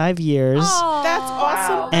 35 years. That's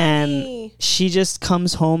awesome. And she just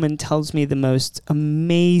comes home and tells me the most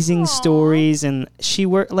amazing stories, and she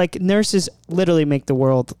nurses literally make the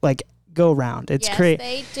world like go round. It's crazy.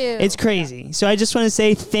 They do. It's crazy. So I just want to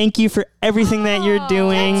say thank you for everything that you're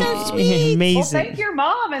doing. That's so sweet. Amazing. Well, thank your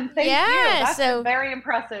mom and thank you. That's very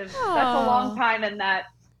impressive. That's a long time in that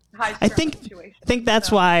high stress situation. I think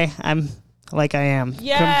that's why I'm like I am.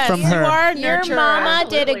 Yes, from her. You are your mama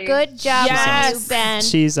did a good job on you, Ben.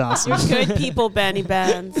 She's awesome. You're good people, Benny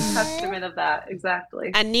Benz. Testament of that,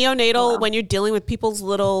 exactly. And neonatal, when you're dealing with people's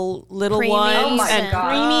little preemies ones and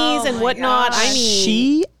preemies and whatnot. I mean,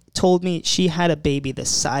 she told me she had a baby the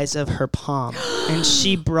size of her palm and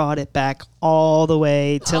she brought it back all the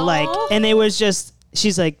way to and it was just,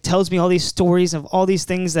 she's like, tells me all these stories of all these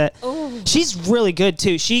things that she's really good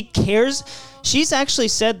too. She cares. She's actually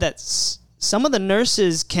said that some of the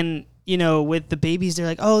nurses can, with the babies, they're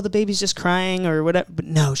like, oh, the baby's just crying or whatever. But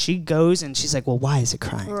no, she goes and she's like, well, why is it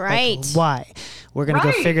crying? Right. Like, why? We're going to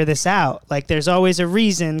go figure this out. Like, there's always a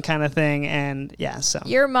reason kind of thing. And so.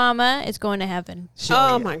 Your mama is going to heaven.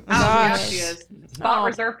 My gosh. Yeah, she is. Spot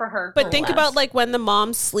reserved for her. But think about like when the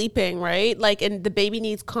mom's sleeping, right? Like, and the baby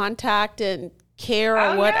needs contact and care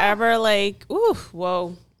or whatever. Like, ooh,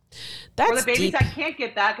 whoa. That's or the babies deep. that can't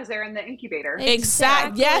get that because they're in the incubator.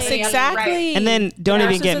 Exactly. Yes, exactly. Right. And then don't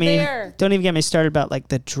even get me started about like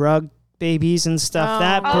the drug babies and stuff.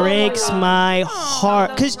 That breaks my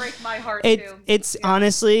heart. Because it's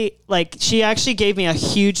honestly like she actually gave me a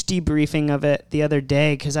huge debriefing of it the other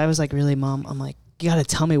day because I was like, really, Mom? I'm like, you got to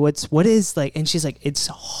tell me what is like. And she's like, it's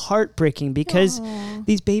heartbreaking because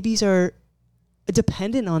these babies are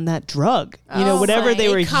dependent on that drug, whatever they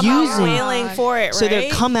were using. Wailing for it, right? So they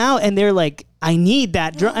come out and they're like I need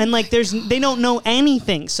that drug. And like, they don't know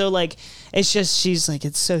anything. So like, it's just, she's like,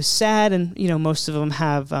 it's so sad. And, you know, most of them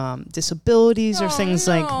have disabilities or things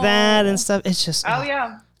like that and stuff. It's just. Oh,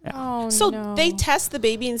 yeah. Oh, so they test the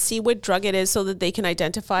baby and see what drug it is so that they can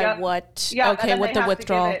identify what, what the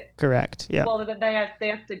withdrawal. Correct. Yeah. Well, then they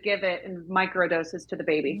have to give it in microdoses to the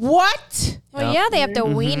baby. What? Well, yeah, they have to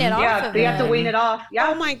wean it off. Yeah, of they have to it. wean it off. Yeah.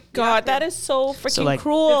 Oh my God, that is so freaking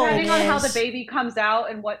cruel. Depending on how the baby comes out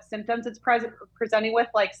and what symptoms it's presenting with,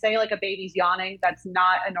 like say like a baby's yawning, that's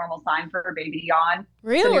not a normal sign for a baby yawn.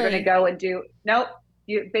 Really? So you're going to go and do,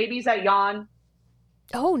 babies that yawn.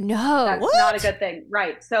 Oh no. That's not a good thing.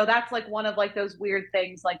 Right. So that's like one of like those weird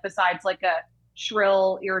things, like besides like a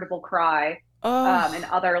shrill, irritable cry. And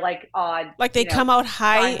other like odd, like they come out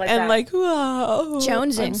high like and that. like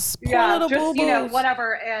jonesing,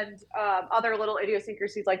 whatever, and other little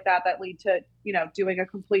idiosyncrasies like that lead to doing a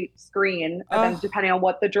complete screen, and then depending on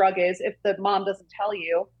what the drug is, if the mom doesn't tell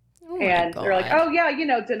you, and they're like, oh yeah,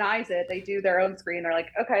 denies it, they do their own screen. They're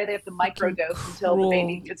like, okay, they have to microdose until the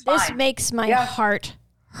baby gets fine. This makes my heart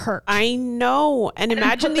hurt. I know. And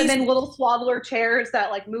imagine put them in little swaddler chairs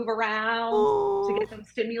that like move around to get them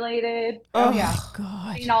stimulated. Oh yeah,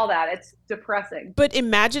 God, and all that. It's depressing. But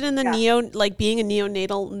imagine in the being a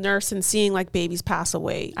neonatal nurse and seeing like babies pass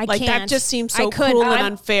away. I like can't. That just seems so cruel and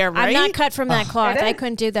unfair, right? I'm not cut from that cloth. I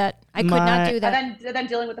couldn't do that. I could not do that. And then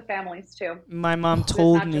dealing with the families too. My mom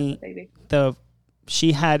told me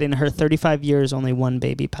she had in her 35 years only one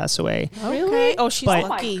baby pass away. Really? Oh, she's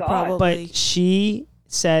lucky, probably. But she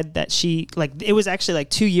said that it was actually like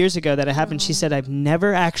 2 years ago that it happened. She said, I've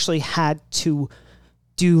never actually had to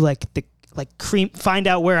do find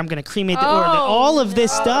out where I'm going to cremate all of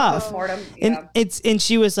this stuff. And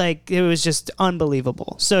she was like, it was just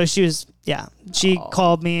unbelievable. So she was, she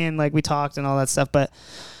called me and like we talked and all that stuff. But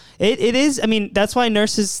it is, I mean, that's why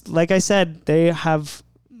nurses, like I said, they have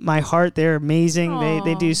my heart. They're amazing.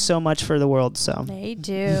 They do so much for the world. So they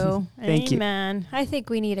do. Thank you. Amen. I think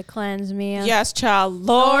we need a cleanse, Mia. Yes, child.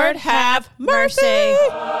 Lord have mercy.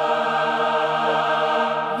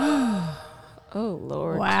 Oh,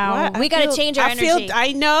 Lord. Wow. We got to change our energy.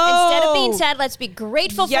 I know. Instead of being sad, let's be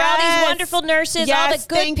grateful for all these wonderful nurses, all the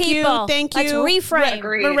good people. Thank you. Let's reframe.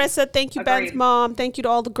 Marissa, thank you, Ben's mom. Thank you to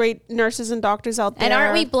all the great nurses and doctors out there. And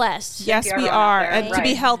aren't we blessed? Yes, we are. And to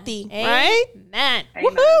be healthy, right? Amen.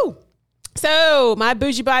 Woohoo! So, my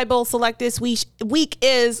Bougie Bible select this week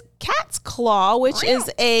is Cat's Claw, which is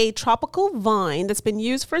a tropical vine that's been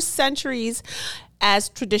used for centuries as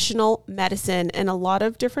traditional medicine in a lot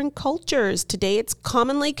of different cultures. Today, it's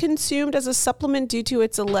commonly consumed as a supplement due to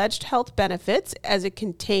its alleged health benefits, as it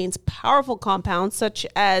contains powerful compounds such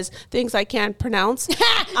as things I can't pronounce,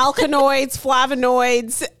 alkaloids,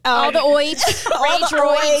 flavonoids, all the oids,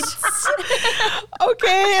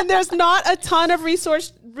 Okay, and there's not a ton of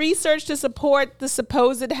research to support the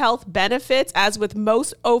supposed health benefits, as with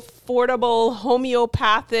most affordable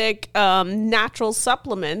homeopathic natural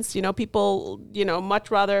supplements. People,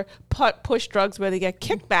 much rather push drugs where they get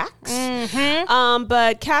kickbacks.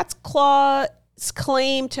 But Cat's Claw's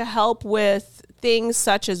claim to help with things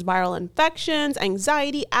such as viral infections,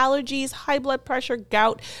 anxiety, allergies, high blood pressure,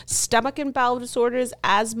 gout, stomach and bowel disorders,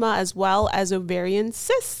 asthma, as well as ovarian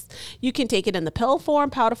cysts. You can take it in the pill form,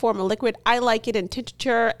 powder form, or liquid. I like it in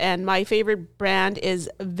tincture, and my favorite brand is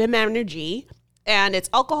Vim Energy. And it's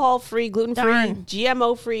alcohol-free, gluten-free,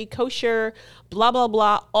 GMO-free, kosher, blah, blah,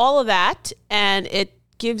 blah, all of that. And it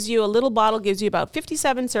gives you a little bottle, gives you about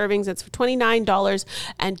 57 servings. It's for $29.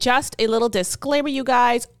 And just a little disclaimer, you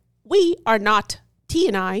guys, we are not, T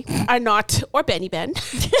and I are not, or Benny Ben,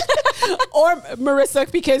 or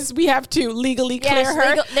Marissa, because we have to legally clear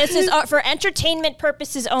her. This is for entertainment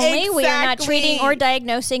purposes only. Exactly. We are not treating or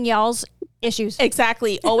diagnosing y'all's issues.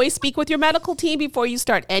 Exactly. Always speak with your medical team before you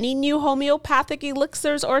start any new homeopathic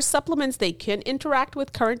elixirs or supplements. They can interact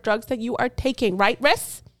with current drugs that you are taking. Right,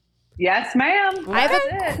 Riss? Yes, ma'am. I have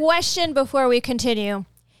a question before we continue.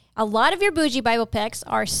 A lot of your Bougie Bible picks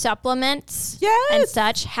are supplements and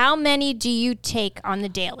such. How many do you take on the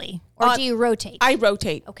daily? Or do you rotate? I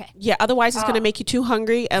rotate. Okay. Yeah, otherwise it's going to make you too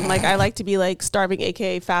hungry. And like I like to be like starving,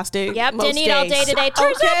 aka fasting. Yep, most didn't eat days. all day today.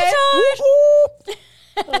 Turns episode.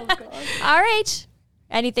 Oh, God. All right.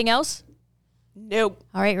 Anything else? Nope.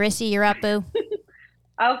 All right, Rissy, you're up, boo.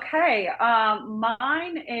 Okay.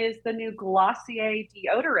 Mine is the new Glossier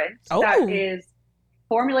deodorant that is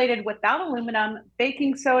formulated without aluminum,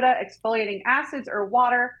 baking soda, exfoliating acids, or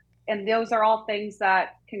water. And those are all things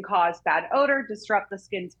that can cause bad odor, disrupt the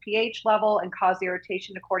skin's pH level, and cause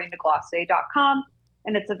irritation, according to Glossier.com.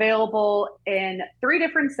 And it's available in 3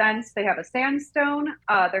 different scents. They have a sandstone,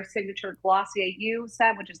 their signature Glossier U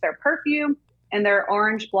scent, which is their perfume, and their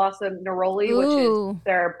Orange Blossom Neroli, which is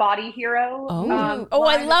their body hero.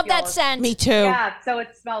 I love that scent. Me too. Yeah, so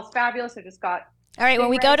it smells fabulous. I just got. All right, when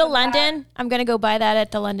we go to London, I'm going to go buy that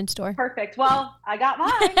at the London store. Perfect. Well, I got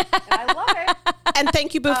mine, and I love it. And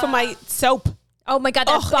thank you, Boo, for my soap. Oh my God,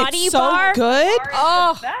 that body it's bar. so good.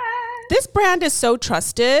 Oh, this brand is so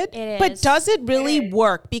trusted, It but is. does it really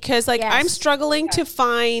work? Because like Yes. I'm struggling to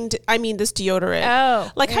find, this deodorant.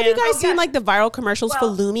 Oh, Like, have you guys seen like the viral commercials for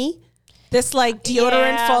Lumi? This like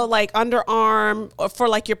deodorant for like underarm or for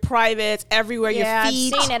like your privates, everywhere, your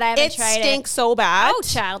feet. I've seen it. I haven't tried it. stinks so bad. Oh,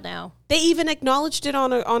 child, no. They even acknowledged it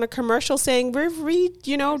on a commercial saying we've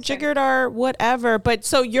jiggered our whatever. But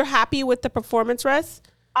so you're happy with the performance, Russ?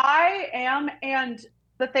 I am, and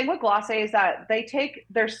the thing with Glossier is that they take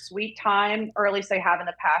their sweet time, or at least they have in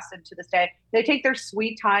the past and to this day, they take their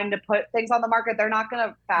sweet time to put things on the market. They're not going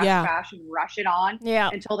to fast fashion rush it on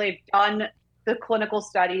until they've done the clinical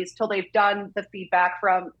studies, till they've done the feedback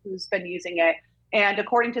from who's been using it. And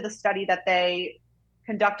according to the study that they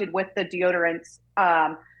conducted with the deodorants,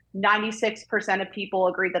 96% of people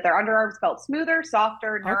agreed that their underarms felt smoother,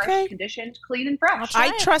 softer, nourished, conditioned, clean, and fresh.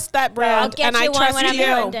 I trust that brand, and I trust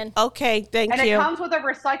you. Okay, thank you. And it comes with a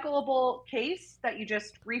recyclable case that you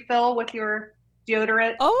just refill with your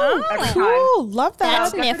deodorant. Every time. Cool. Love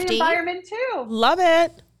that. That's Good for the nifty. environment too. Love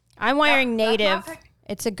it. I'm wearing Native.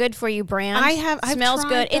 It's a good for you brand. I've smells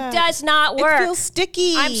tried good. that. It does not work. It feels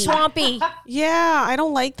sticky. I'm swampy. Yeah, I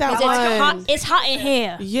don't like that one. It's hot in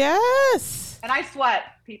here. Yes. And I sweat,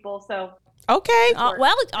 people, so. Okay.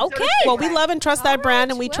 Okay. Well, we love and trust that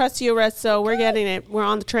brand, and we trust you, Russ, so we're getting it. We're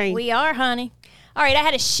on the train. We are, honey. All right, I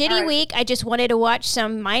had a shitty week. I just wanted to watch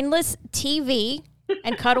some mindless TV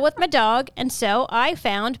and cuddle with my dog, and so I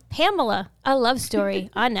found Pamela, a love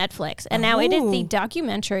story on Netflix. And now it is the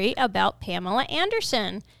documentary about Pamela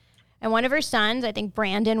Anderson. And one of her sons, I think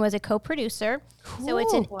Brandon, was a co-producer. So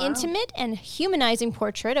it's an intimate and humanizing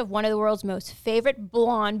portrait of one of the world's most favorite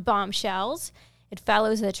blonde bombshells. It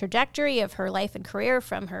follows the trajectory of her life and career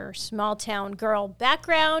from her small-town girl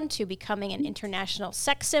background to becoming an international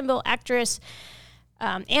sex symbol actress,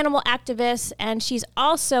 animal activist, and she's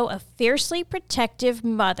also a fiercely protective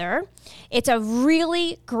mother. It's a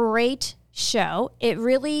really great show. It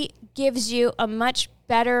really gives you a much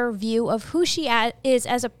better view of who she is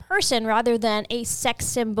as a person rather than a sex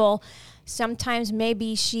symbol. Sometimes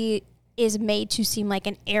maybe she is made to seem like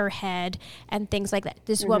an airhead and things like that.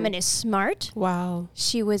 This woman is smart. Wow.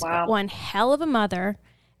 She was one hell of a mother.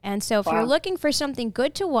 And so if you're looking for something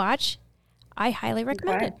good to watch, I highly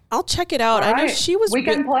recommend it. I'll check it out. I know she was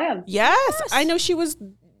weekend plans. Yes, I know she was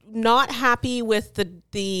not happy with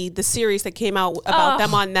the series that came out about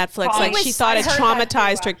them on Netflix. Like she thought it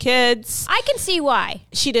traumatized her kids. I can see why.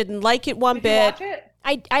 She didn't like it one bit. Watch it?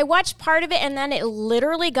 I watched part of it, and then it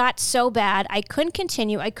literally got so bad I couldn't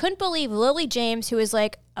continue. I couldn't believe Lily James, who is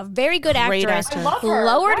like a very good Great actress, actor. I love her.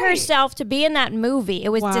 lowered Right. herself to be in that movie. It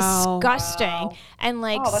was Wow. disgusting and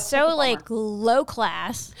like Oh, that's so such a bummer. like low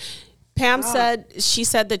class. Pam said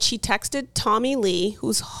that she texted Tommy Lee,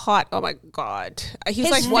 who's hot. Oh my God, he's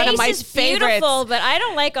His like one of face my is favorites. beautiful, but I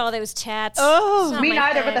don't like all those tats. Oh. It's not Me my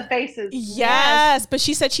neither, thing. but the faces. Yes, but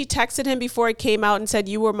she said she texted him before it came out and said,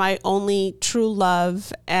 "You were my only true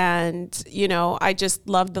love, and I just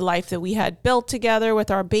loved the life that we had built together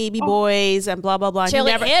with our baby boys and blah blah blah." And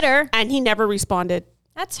Chili hit her. and he never responded.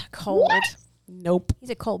 That's cold. Nope.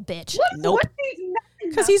 He's a cold bitch. Nope.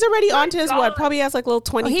 Because he's already on to his probably has like a little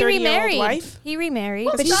 20, He 30-year-old remarried. wife. He remarried,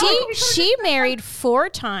 Well, but no. she married 4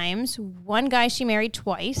 times. One guy she married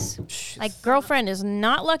twice. Like girlfriend is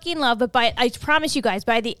not lucky in love, but I promise you guys,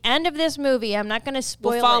 by the end of this movie, I'm not going to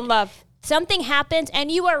spoil We'll fall it. in love. Something happens,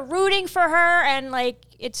 and you are rooting for her, and like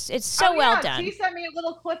it's so well done. She sent me a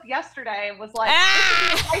little clip yesterday and was like,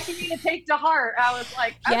 "This is advice you need to take to heart." I was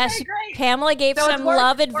like, "Okay, Yes, great." Pamela gave So it's some worth-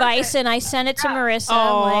 love worth advice, it. and I sent it to Marissa.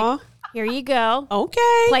 Aw. I'm like, here you go.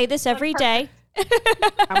 Okay. Play this every day.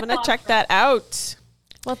 I'm going to check that out.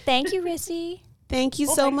 Well, thank you, Rissy. Thank you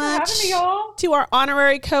Well, so thanks for much having me, y'all. to our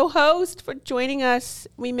honorary co-host for joining us.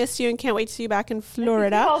 We miss you and can't wait to see you back in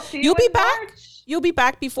Florida. I'll see you You'll be in back. March. You'll be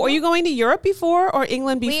back before. Are you going to Europe before or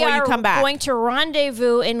England before we you are come back? going to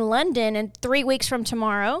rendezvous in London in 3 weeks from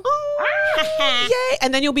tomorrow. Yay!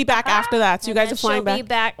 And then you'll be back after that. So you And guys then are flying she'll back. be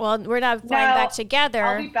back. Well, we're not flying No, back together.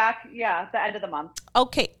 I'll be back. Yeah, the end of the month.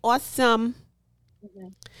 Okay, awesome.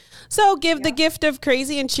 So give the gift of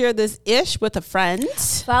crazy and share this ish with a friend.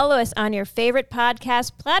 Follow us on your favorite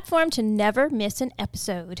podcast platform to never miss an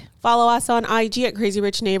episode. Follow us on IG at Crazy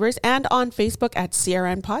Rich Neighbors and on Facebook at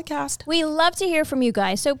CRN Podcast. We love to hear from you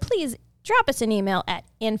guys, so please drop us an email at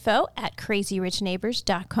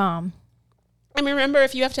info@crazyrichneighbors.com. And remember,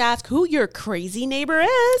 if you have to ask who your crazy neighbor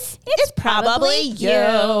is, it's probably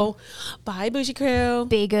you. Bye, Bougie Crew.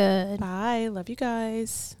 Be good. Bye. Love you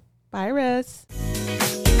guys. Bye, Riz.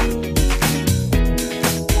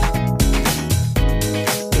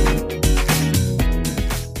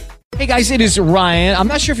 Hey guys, it is Ryan. I'm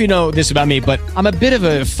not sure if you know this about me, but I'm a bit of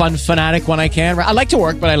a fun fanatic when I can. I like to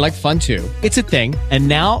work, but I like fun too. It's a thing. And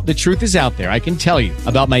now the truth is out there. I can tell you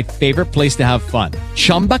about my favorite place to have fun.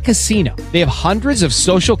 Chumba Casino. They have hundreds of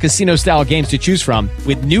social casino style games to choose from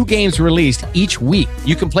with new games released each week.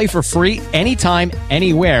 You can play for free anytime,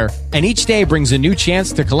 anywhere. And each day brings a new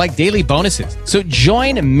chance to collect daily bonuses. So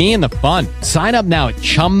join me in the fun. Sign up now at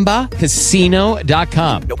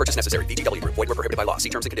ChumbaCasino.com. No purchase necessary. VGW Group. Void where prohibited by law. See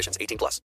terms and conditions. 18+.